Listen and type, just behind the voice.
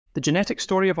The genetic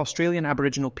story of Australian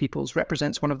Aboriginal peoples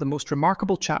represents one of the most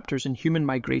remarkable chapters in human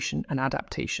migration and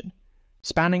adaptation,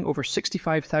 spanning over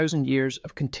 65,000 years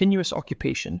of continuous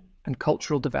occupation and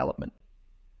cultural development.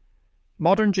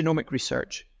 Modern genomic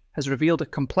research has revealed a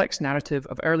complex narrative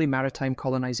of early maritime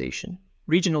colonization,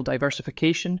 regional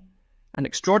diversification, and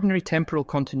extraordinary temporal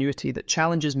continuity that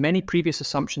challenges many previous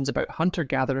assumptions about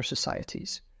hunter-gatherer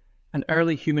societies and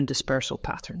early human dispersal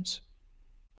patterns.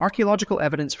 Archaeological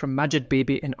evidence from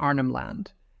Madjedbebe in Arnhem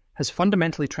Land has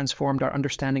fundamentally transformed our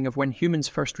understanding of when humans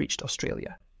first reached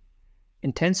Australia.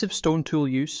 Intensive stone tool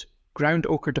use, ground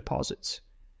ochre deposits,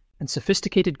 and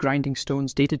sophisticated grinding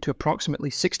stones dated to approximately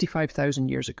 65,000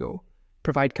 years ago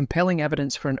provide compelling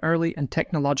evidence for an early and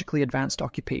technologically advanced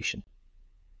occupation.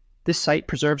 This site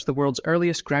preserves the world's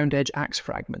earliest ground-edge axe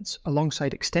fragments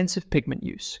alongside extensive pigment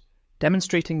use,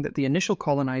 demonstrating that the initial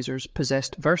colonizers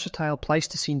possessed versatile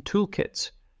Pleistocene toolkits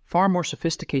far more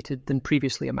sophisticated than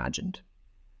previously imagined.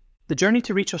 The journey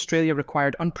to reach Australia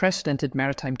required unprecedented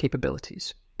maritime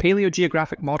capabilities.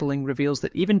 Paleogeographic modelling reveals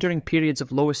that even during periods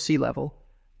of lowest sea level,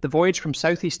 the voyage from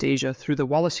Southeast Asia through the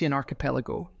Wallacean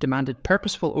archipelago demanded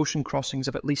purposeful ocean crossings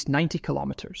of at least 90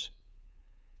 kilometres.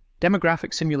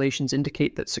 Demographic simulations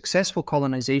indicate that successful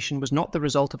colonization was not the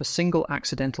result of a single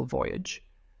accidental voyage,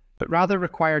 but rather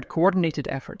required coordinated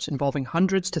efforts involving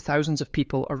hundreds to thousands of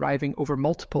people arriving over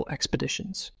multiple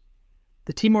expeditions.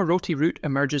 The Timor-Roti route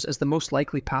emerges as the most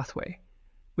likely pathway,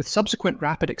 with subsequent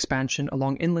rapid expansion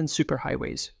along inland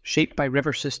superhighways shaped by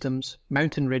river systems,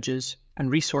 mountain ridges,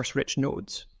 and resource-rich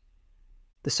nodes.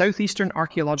 The southeastern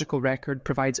archaeological record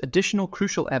provides additional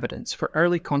crucial evidence for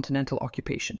early continental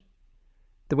occupation.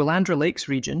 The Willandra Lakes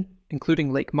region,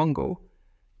 including Lake Mungo,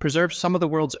 preserves some of the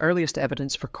world's earliest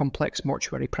evidence for complex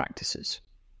mortuary practices.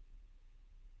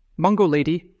 Mungo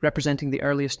Lady, representing the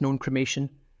earliest known cremation,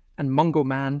 and Mungo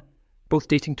Man, both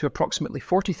dating to approximately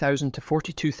 40,000 to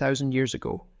 42,000 years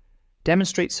ago,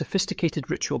 demonstrate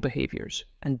sophisticated ritual behaviours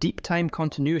and deep time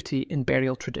continuity in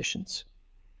burial traditions.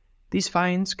 These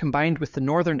finds, combined with the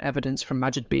northern evidence from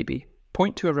Madjedbebe,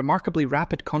 point to a remarkably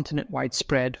rapid continent-wide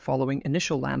spread following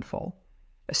initial landfall,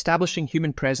 establishing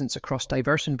human presence across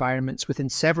diverse environments within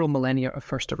several millennia of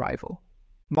first arrival.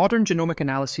 Modern genomic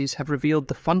analyses have revealed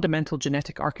the fundamental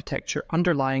genetic architecture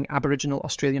underlying Aboriginal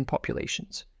Australian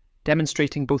populations,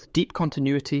 demonstrating both deep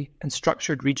continuity and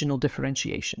structured regional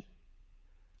differentiation.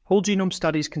 Whole genome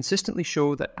studies consistently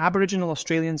show that Aboriginal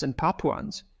Australians and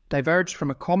Papuans diverged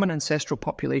from a common ancestral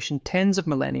population tens of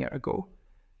millennia ago,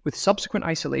 with subsequent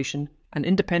isolation and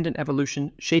independent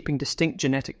evolution shaping distinct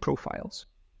genetic profiles.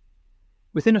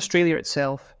 Within Australia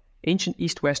itself, ancient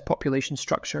east-west population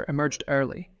structure emerged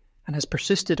early and has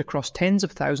persisted across tens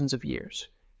of thousands of years,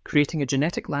 creating a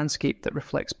genetic landscape that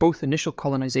reflects both initial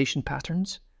colonization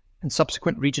patterns and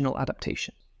subsequent regional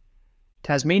adaptation.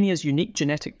 Tasmania's unique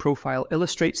genetic profile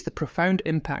illustrates the profound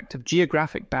impact of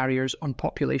geographic barriers on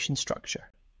population structure.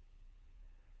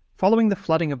 Following the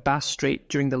flooding of Bass Strait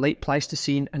during the late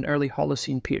Pleistocene and early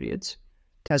Holocene periods,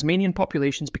 Tasmanian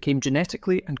populations became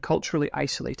genetically and culturally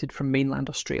isolated from mainland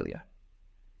Australia.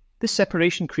 This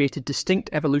separation created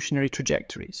distinct evolutionary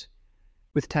trajectories,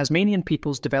 with Tasmanian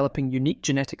peoples developing unique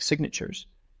genetic signatures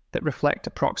that reflect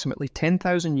approximately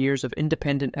 10,000 years of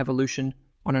independent evolution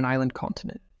on an island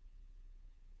continent.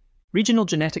 Regional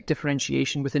genetic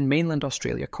differentiation within mainland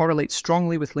Australia correlates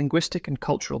strongly with linguistic and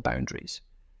cultural boundaries,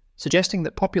 suggesting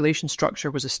that population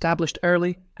structure was established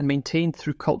early and maintained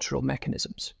through cultural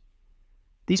mechanisms.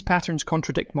 These patterns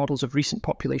contradict models of recent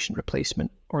population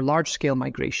replacement or large-scale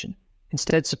migration,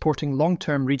 instead supporting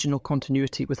long-term regional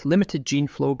continuity with limited gene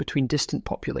flow between distant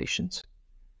populations.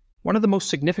 One of the most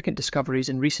significant discoveries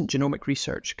in recent genomic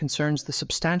research concerns the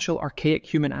substantial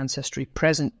archaic human ancestry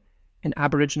present in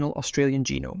Aboriginal Australian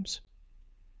genomes.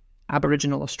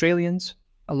 Aboriginal Australians,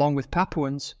 along with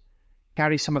Papuans,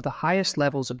 carry some of the highest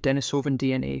levels of Denisovan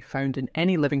DNA found in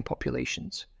any living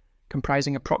populations,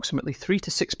 comprising approximately 3 to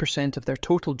 6% of their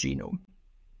total genome.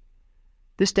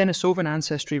 This Denisovan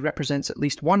ancestry represents at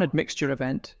least one admixture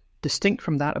event distinct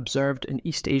from that observed in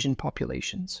East Asian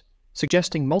populations,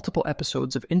 suggesting multiple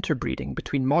episodes of interbreeding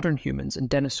between modern humans and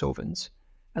Denisovans,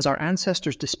 as our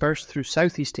ancestors dispersed through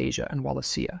Southeast Asia and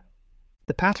Wallacea.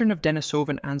 The pattern of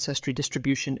Denisovan ancestry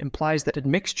distribution implies that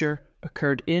admixture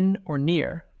occurred in or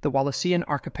near the Wallacean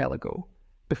archipelago,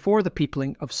 before the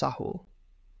peopling of Sahul.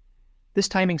 This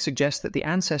timing suggests that the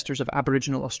ancestors of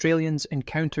Aboriginal Australians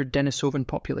encountered Denisovan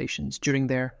populations during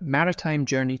their maritime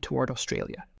journey toward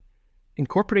Australia,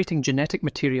 incorporating genetic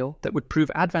material that would prove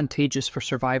advantageous for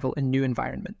survival in new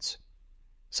environments.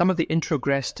 Some of the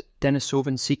introgressed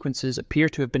Denisovan sequences appear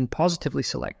to have been positively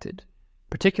selected,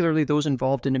 particularly those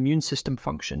involved in immune system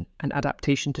function and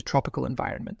adaptation to tropical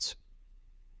environments.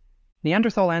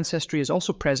 Neanderthal ancestry is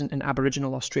also present in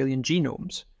Aboriginal Australian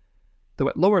genomes, though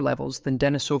at lower levels than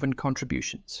Denisovan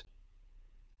contributions.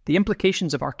 The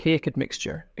implications of archaic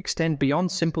admixture extend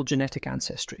beyond simple genetic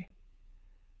ancestry.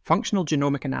 Functional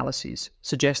genomic analyses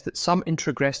suggest that some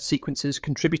introgressed sequences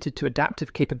contributed to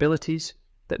adaptive capabilities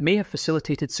that may have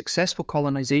facilitated successful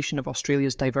colonization of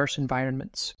Australia's diverse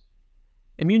environments.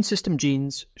 Immune system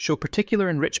genes show particular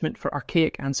enrichment for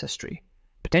archaic ancestry,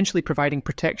 potentially providing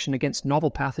protection against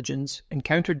novel pathogens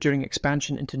encountered during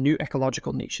expansion into new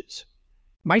ecological niches.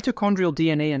 Mitochondrial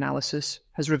DNA analysis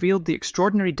has revealed the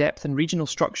extraordinary depth and regional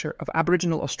structure of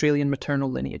Aboriginal Australian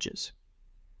maternal lineages.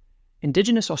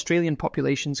 Indigenous Australian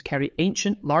populations carry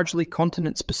ancient, largely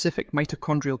continent-specific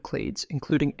mitochondrial clades,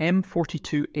 including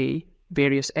M42A,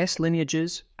 various S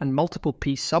lineages, and multiple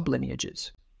P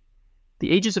sublineages. The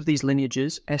ages of these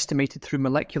lineages, estimated through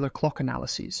molecular clock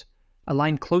analyses,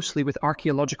 align closely with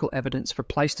archaeological evidence for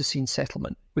Pleistocene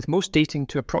settlement, with most dating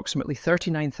to approximately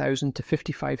 39,000 to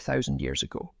 55,000 years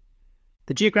ago.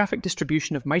 The geographic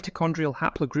distribution of mitochondrial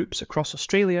haplogroups across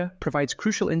Australia provides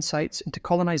crucial insights into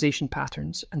colonization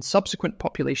patterns and subsequent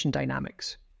population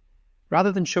dynamics.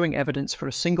 Rather than showing evidence for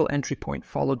a single entry point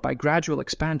followed by gradual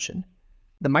expansion,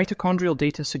 the mitochondrial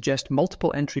data suggest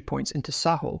multiple entry points into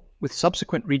Sahel with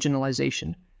subsequent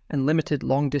regionalization and limited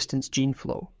long-distance gene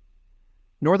flow.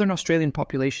 Northern Australian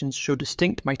populations show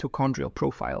distinct mitochondrial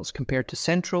profiles compared to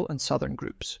central and southern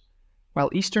groups,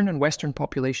 while eastern and western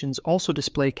populations also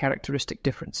display characteristic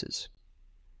differences.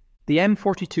 The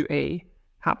M42A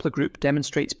haplogroup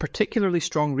demonstrates particularly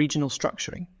strong regional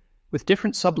structuring, with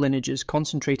different sublineages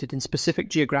concentrated in specific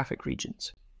geographic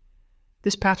regions.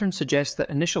 This pattern suggests that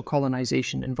initial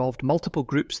colonization involved multiple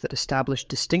groups that established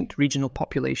distinct regional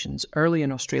populations early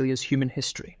in Australia's human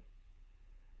history.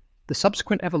 The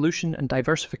subsequent evolution and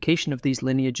diversification of these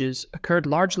lineages occurred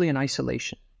largely in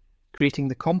isolation, creating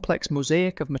the complex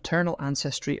mosaic of maternal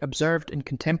ancestry observed in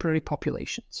contemporary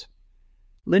populations.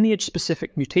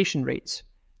 Lineage-specific mutation rates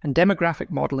and demographic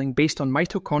modelling based on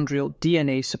mitochondrial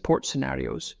DNA support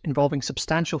scenarios involving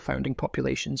substantial founding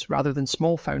populations rather than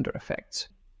small founder effects.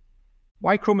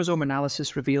 Y-Chromosome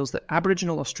analysis reveals that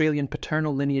Aboriginal Australian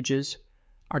paternal lineages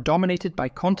are dominated by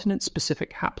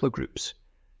continent-specific haplogroups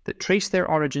that trace their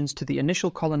origins to the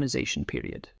initial colonization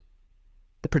period.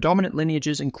 The predominant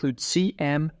lineages include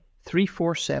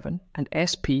CM347 and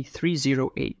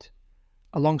SP308,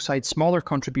 alongside smaller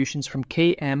contributions from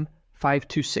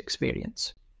KM526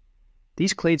 variants.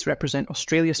 These clades represent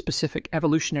Australia-specific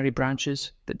evolutionary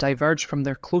branches that diverge from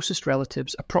their closest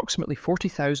relatives approximately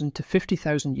 40,000 to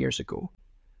 50,000 years ago,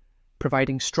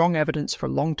 providing strong evidence for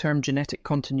long-term genetic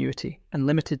continuity and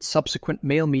limited subsequent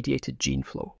male-mediated gene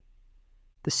flow.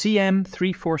 The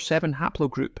CM347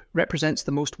 haplogroup represents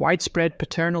the most widespread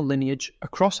paternal lineage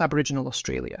across Aboriginal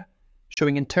Australia,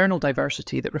 showing internal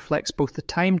diversity that reflects both the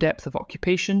time depth of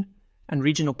occupation and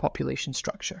regional population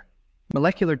structure.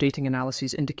 Molecular dating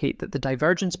analyses indicate that the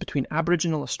divergence between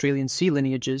Aboriginal Australian C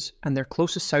lineages and their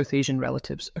closest South Asian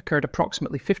relatives occurred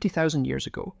approximately 50,000 years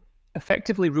ago,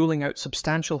 effectively ruling out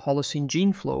substantial Holocene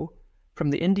gene flow from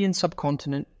the Indian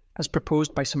subcontinent as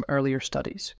proposed by some earlier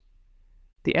studies.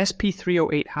 The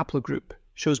SP308 haplogroup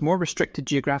shows more restricted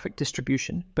geographic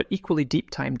distribution but equally deep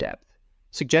time depth,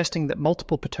 suggesting that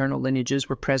multiple paternal lineages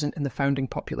were present in the founding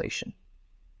population.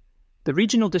 The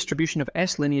regional distribution of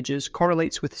S lineages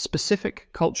correlates with specific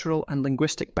cultural and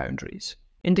linguistic boundaries,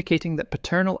 indicating that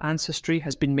paternal ancestry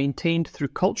has been maintained through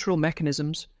cultural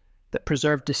mechanisms that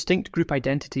preserve distinct group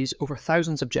identities over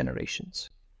thousands of generations.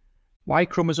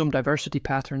 Y-chromosome diversity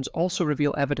patterns also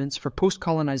reveal evidence for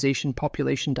post-colonization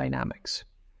population dynamics.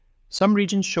 Some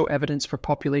regions show evidence for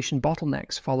population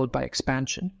bottlenecks followed by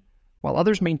expansion, while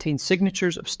others maintain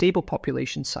signatures of stable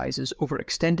population sizes over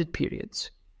extended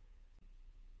periods.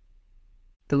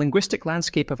 The linguistic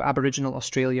landscape of Aboriginal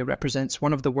Australia represents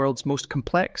one of the world's most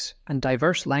complex and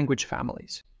diverse language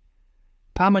families.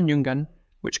 Pama-Nyungan,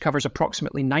 which covers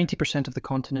approximately 90% of the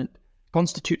continent,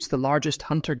 constitutes the largest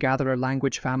hunter-gatherer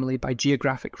language family by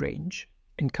geographic range,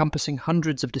 encompassing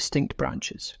hundreds of distinct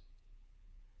branches.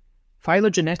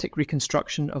 Phylogenetic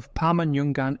reconstruction of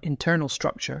Pama-Nyungan internal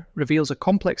structure reveals a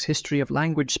complex history of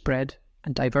language spread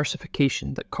and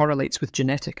diversification that correlates with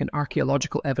genetic and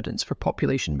archaeological evidence for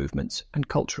population movements and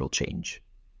cultural change.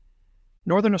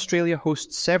 Northern Australia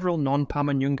hosts several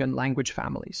non-Pama-Nyungan language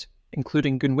families,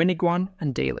 including Gunwiniguan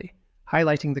and Daly,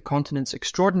 highlighting the continent's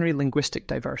extraordinary linguistic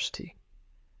diversity.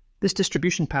 This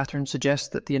distribution pattern suggests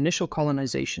that the initial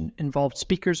colonization involved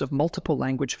speakers of multiple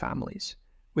language families,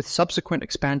 with subsequent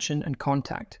expansion and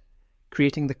contact,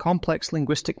 creating the complex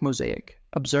linguistic mosaic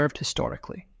observed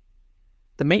historically.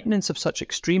 The maintenance of such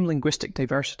extreme linguistic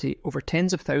diversity over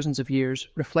tens of thousands of years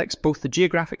reflects both the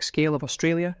geographic scale of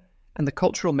Australia and the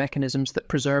cultural mechanisms that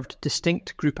preserved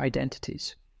distinct group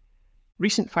identities.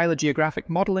 Recent phylogeographic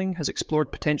modelling has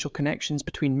explored potential connections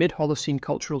between mid-Holocene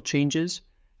cultural changes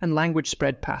and language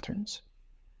spread patterns.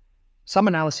 Some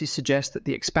analyses suggest that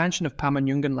the expansion of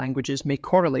Pama-Nyungan languages may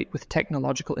correlate with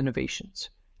technological innovations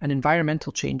and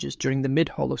environmental changes during the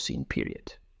mid-Holocene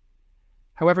period.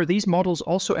 However, these models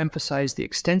also emphasize the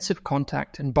extensive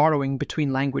contact and borrowing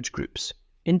between language groups,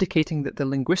 indicating that the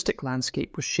linguistic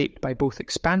landscape was shaped by both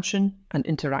expansion and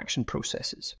interaction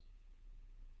processes.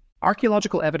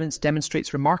 Archaeological evidence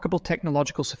demonstrates remarkable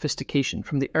technological sophistication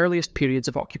from the earliest periods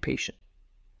of occupation.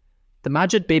 The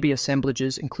Madjedbebe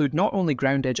assemblages include not only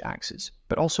ground-edge axes,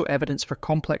 but also evidence for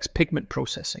complex pigment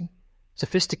processing,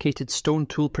 sophisticated stone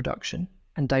tool production,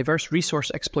 and diverse resource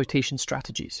exploitation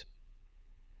strategies.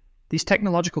 These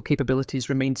technological capabilities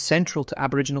remained central to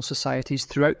Aboriginal societies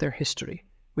throughout their history,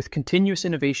 with continuous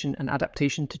innovation and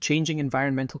adaptation to changing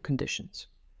environmental conditions.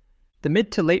 The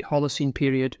mid to late Holocene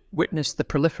period witnessed the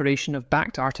proliferation of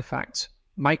backed artifacts,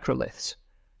 microliths,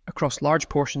 across large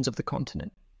portions of the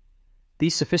continent.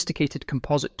 These sophisticated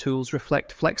composite tools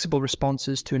reflect flexible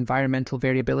responses to environmental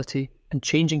variability and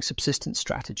changing subsistence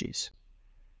strategies.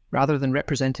 Rather than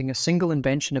representing a single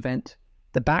invention event,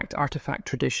 the backed artifact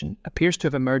tradition appears to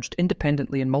have emerged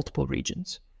independently in multiple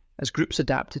regions, as groups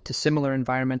adapted to similar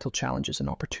environmental challenges and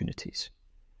opportunities.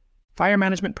 Fire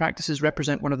management practices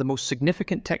represent one of the most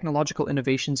significant technological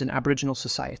innovations in Aboriginal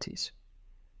societies.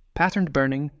 Patterned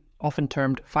burning, often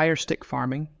termed fire stick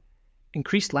farming,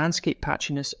 increased landscape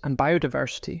patchiness and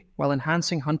biodiversity while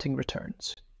enhancing hunting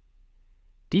returns.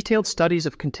 Detailed studies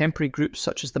of contemporary groups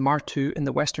such as the Martu in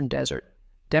the Western Desert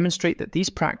demonstrate that these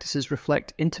practices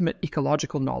reflect intimate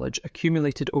ecological knowledge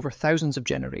accumulated over thousands of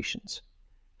generations.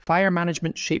 Fire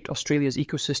management shaped Australia's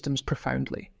ecosystems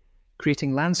profoundly,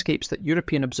 creating landscapes that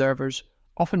European observers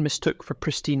often mistook for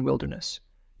pristine wilderness,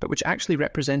 but which actually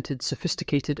represented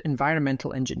sophisticated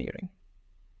environmental engineering.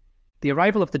 The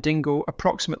arrival of the dingo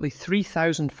approximately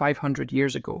 3,500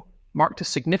 years ago marked a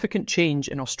significant change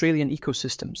in Australian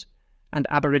ecosystems and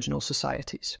Aboriginal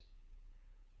societies.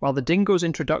 While the dingo's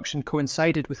introduction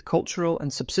coincided with cultural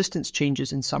and subsistence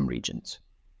changes in some regions,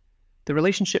 the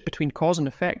relationship between cause and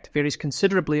effect varies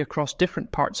considerably across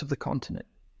different parts of the continent.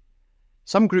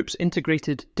 Some groups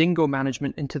integrated dingo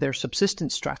management into their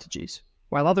subsistence strategies,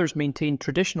 while others maintained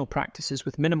traditional practices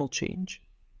with minimal change.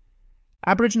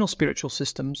 Aboriginal spiritual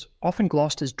systems, often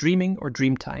glossed as dreaming or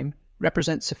dreamtime,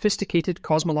 represent sophisticated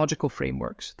cosmological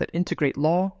frameworks that integrate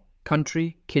law,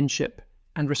 country, kinship,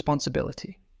 and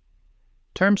responsibility.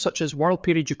 Terms such as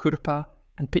Warlpiri Jukurpa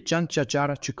and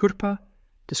Pitjantjatjara Chukurpa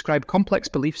describe complex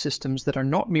belief systems that are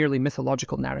not merely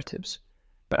mythological narratives,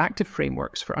 but active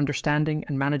frameworks for understanding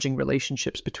and managing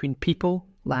relationships between people,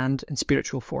 land, and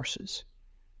spiritual forces.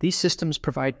 These systems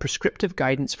provide prescriptive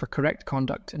guidance for correct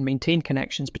conduct and maintain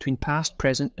connections between past,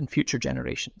 present, and future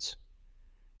generations.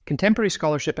 Contemporary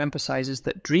scholarship emphasizes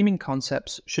that dreaming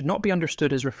concepts should not be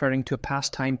understood as referring to a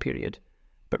past time period,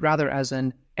 but rather as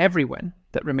an everywhen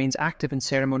that remains active in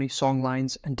ceremony,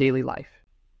 songlines, and daily life.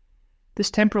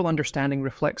 This temporal understanding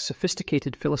reflects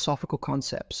sophisticated philosophical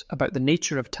concepts about the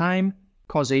nature of time,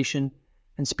 causation,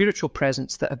 and spiritual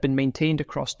presence that have been maintained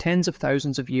across tens of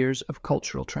thousands of years of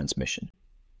cultural transmission.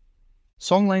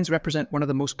 Songlines represent one of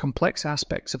the most complex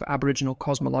aspects of Aboriginal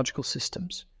cosmological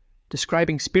systems,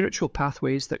 describing spiritual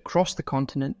pathways that cross the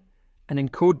continent and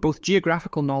encode both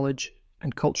geographical knowledge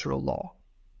and cultural law.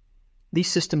 These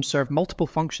systems serve multiple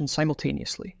functions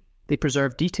simultaneously. They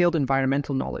preserve detailed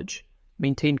environmental knowledge,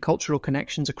 maintain cultural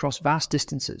connections across vast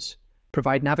distances,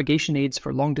 provide navigation aids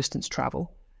for long-distance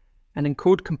travel, and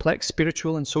encode complex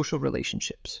spiritual and social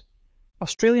relationships.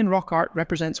 Australian rock art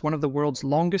represents one of the world's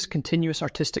longest continuous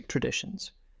artistic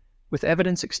traditions, with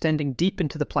evidence extending deep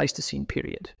into the Pleistocene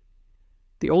period.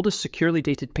 The oldest securely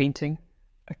dated painting,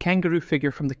 a kangaroo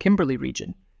figure from the Kimberley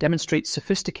region, demonstrates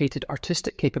sophisticated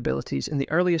artistic capabilities in the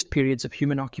earliest periods of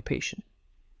human occupation.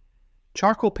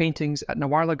 Charcoal paintings at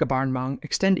Nawarla Gabarnmang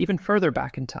extend even further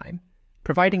back in time,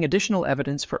 providing additional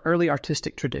evidence for early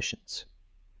artistic traditions.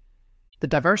 The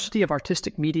diversity of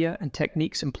artistic media and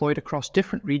techniques employed across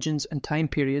different regions and time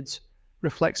periods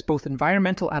reflects both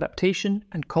environmental adaptation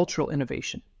and cultural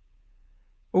innovation.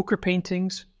 Ochre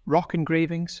paintings, rock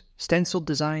engravings, stenciled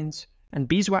designs, and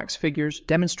beeswax figures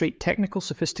demonstrate technical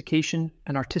sophistication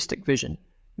and artistic vision,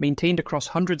 maintained across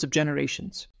hundreds of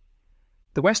generations.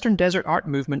 The Western Desert art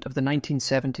movement of the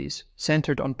 1970s,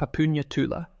 centered on Papunya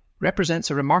Tula, represents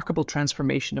a remarkable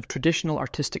transformation of traditional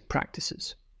artistic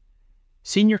practices.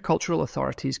 Senior cultural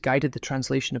authorities guided the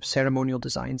translation of ceremonial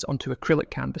designs onto acrylic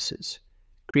canvases,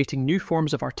 creating new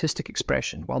forms of artistic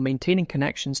expression while maintaining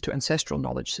connections to ancestral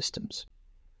knowledge systems.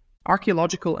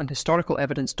 Archaeological and historical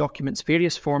evidence documents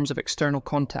various forms of external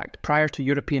contact prior to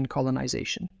European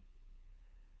colonization.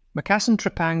 Macassan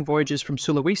trepang voyages from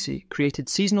Sulawesi created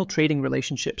seasonal trading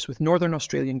relationships with northern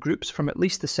Australian groups from at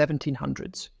least the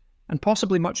 1700s, and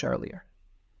possibly much earlier.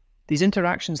 These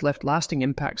interactions left lasting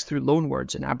impacts through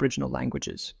loanwords in Aboriginal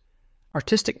languages,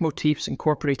 artistic motifs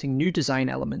incorporating new design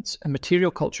elements, and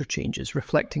material culture changes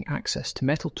reflecting access to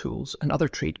metal tools and other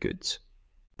trade goods.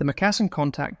 The Macassan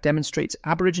contact demonstrates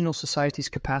Aboriginal society's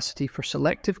capacity for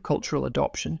selective cultural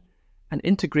adoption and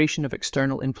integration of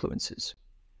external influences.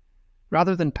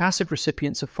 Rather than passive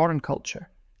recipients of foreign culture,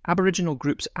 Aboriginal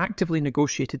groups actively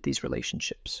negotiated these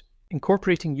relationships,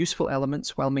 incorporating useful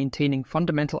elements while maintaining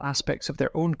fundamental aspects of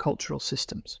their own cultural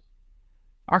systems.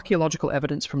 Archaeological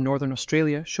evidence from Northern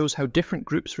Australia shows how different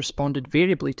groups responded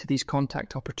variably to these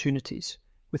contact opportunities,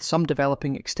 with some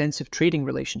developing extensive trading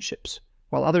relationships,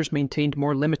 while others maintained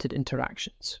more limited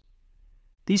interactions.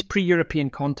 These pre-European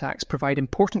contacts provide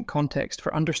important context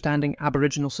for understanding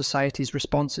Aboriginal societies'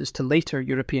 responses to later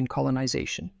European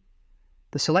colonization.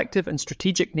 The selective and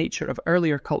strategic nature of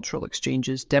earlier cultural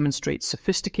exchanges demonstrates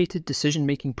sophisticated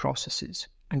decision-making processes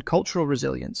and cultural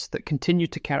resilience that continue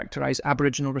to characterize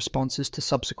Aboriginal responses to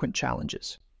subsequent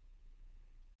challenges.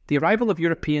 The arrival of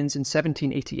Europeans in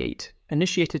 1788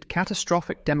 initiated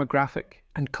catastrophic demographic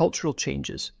and cultural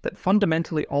changes that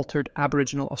fundamentally altered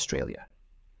Aboriginal Australia.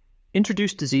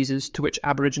 Introduced diseases to which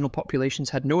Aboriginal populations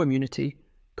had no immunity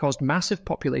caused massive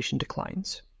population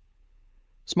declines.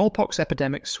 Smallpox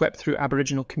epidemics swept through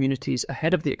Aboriginal communities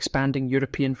ahead of the expanding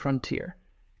European frontier,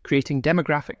 creating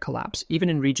demographic collapse even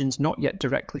in regions not yet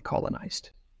directly colonized.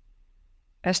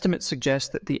 Estimates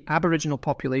suggest that the Aboriginal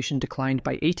population declined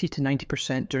by 80 to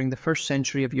 90% during the first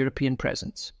century of European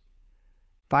presence.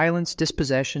 Violence,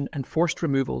 dispossession, and forced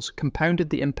removals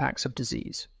compounded the impacts of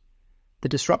disease. The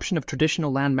disruption of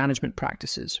traditional land management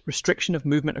practices, restriction of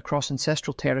movement across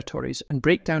ancestral territories, and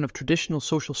breakdown of traditional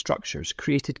social structures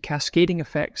created cascading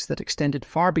effects that extended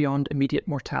far beyond immediate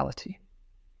mortality.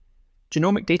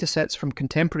 Genomic datasets from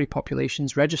contemporary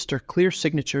populations register clear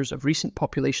signatures of recent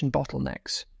population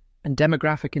bottlenecks and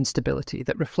demographic instability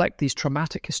that reflect these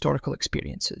traumatic historical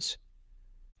experiences.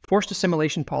 Forced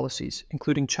assimilation policies,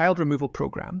 including child removal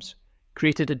programs,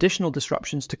 created additional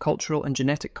disruptions to cultural and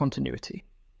genetic continuity.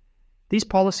 These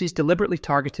policies deliberately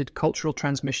targeted cultural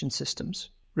transmission systems,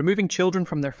 removing children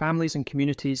from their families and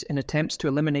communities in attempts to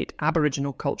eliminate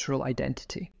Aboriginal cultural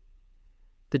identity.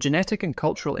 The genetic and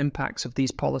cultural impacts of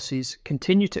these policies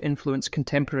continue to influence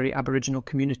contemporary Aboriginal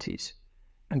communities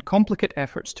and complicate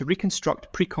efforts to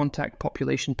reconstruct pre-contact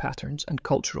population patterns and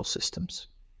cultural systems.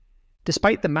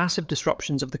 Despite the massive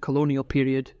disruptions of the colonial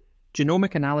period,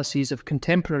 genomic analyses of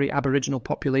contemporary Aboriginal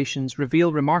populations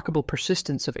reveal remarkable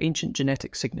persistence of ancient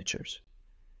genetic signatures.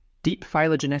 Deep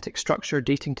phylogenetic structure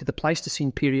dating to the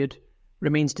Pleistocene period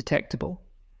remains detectable,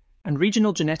 and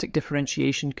regional genetic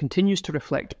differentiation continues to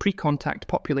reflect pre-contact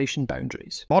population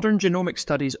boundaries. Modern genomic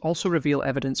studies also reveal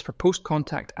evidence for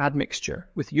post-contact admixture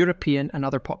with European and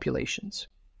other populations.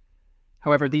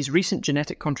 However, these recent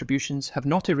genetic contributions have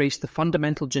not erased the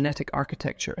fundamental genetic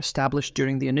architecture established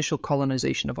during the initial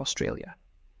colonization of Australia.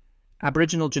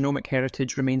 Aboriginal genomic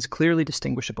heritage remains clearly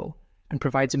distinguishable and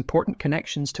provides important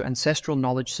connections to ancestral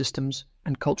knowledge systems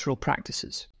and cultural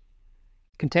practices.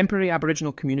 Contemporary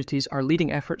Aboriginal communities are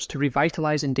leading efforts to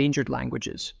revitalize endangered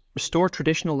languages, restore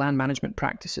traditional land management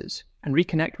practices, and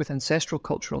reconnect with ancestral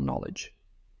cultural knowledge.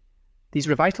 These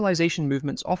revitalization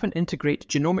movements often integrate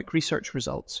genomic research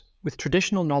results with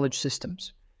traditional knowledge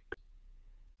systems.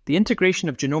 The integration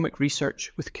of genomic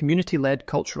research with community-led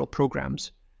cultural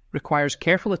programs requires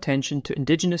careful attention to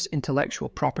Indigenous intellectual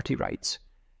property rights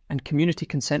and community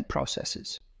consent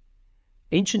processes.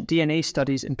 Ancient DNA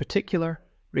studies in particular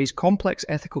raise complex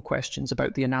ethical questions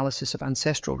about the analysis of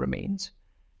ancestral remains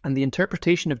and the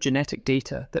interpretation of genetic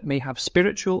data that may have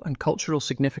spiritual and cultural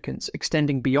significance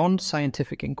extending beyond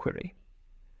scientific inquiry.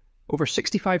 Over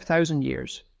 65,000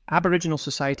 years, Aboriginal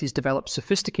societies developed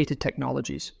sophisticated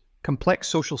technologies, complex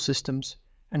social systems,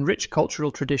 and rich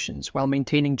cultural traditions while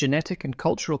maintaining genetic and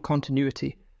cultural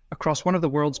continuity across one of the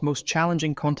world's most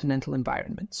challenging continental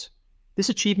environments. This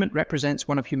achievement represents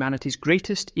one of humanity's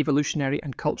greatest evolutionary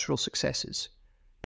and cultural successes,